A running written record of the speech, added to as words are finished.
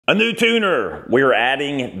A new tuner. We're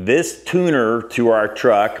adding this tuner to our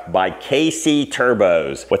truck by KC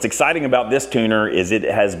Turbos. What's exciting about this tuner is it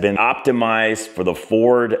has been optimized for the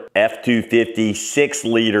Ford F250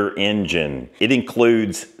 6-liter engine. It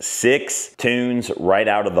includes 6 tunes right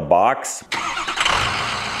out of the box.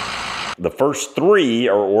 The first 3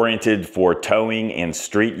 are oriented for towing and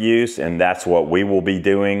street use, and that's what we will be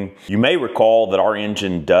doing. You may recall that our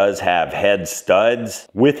engine does have head studs.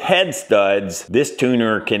 With head studs, this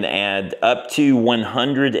tuner can add up to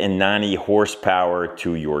 190 horsepower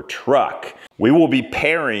to your truck. We will be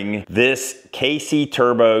pairing this KC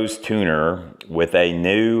Turbos tuner with a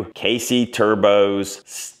new KC Turbos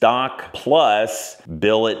Stock Plus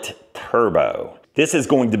Billet Turbo. This is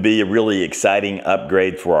going to be a really exciting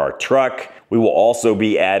upgrade for our truck. We will also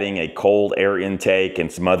be adding a cold air intake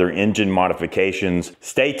and some other engine modifications.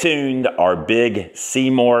 Stay tuned, our big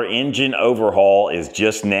SEEMORE engine overhaul is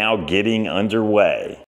just now getting underway.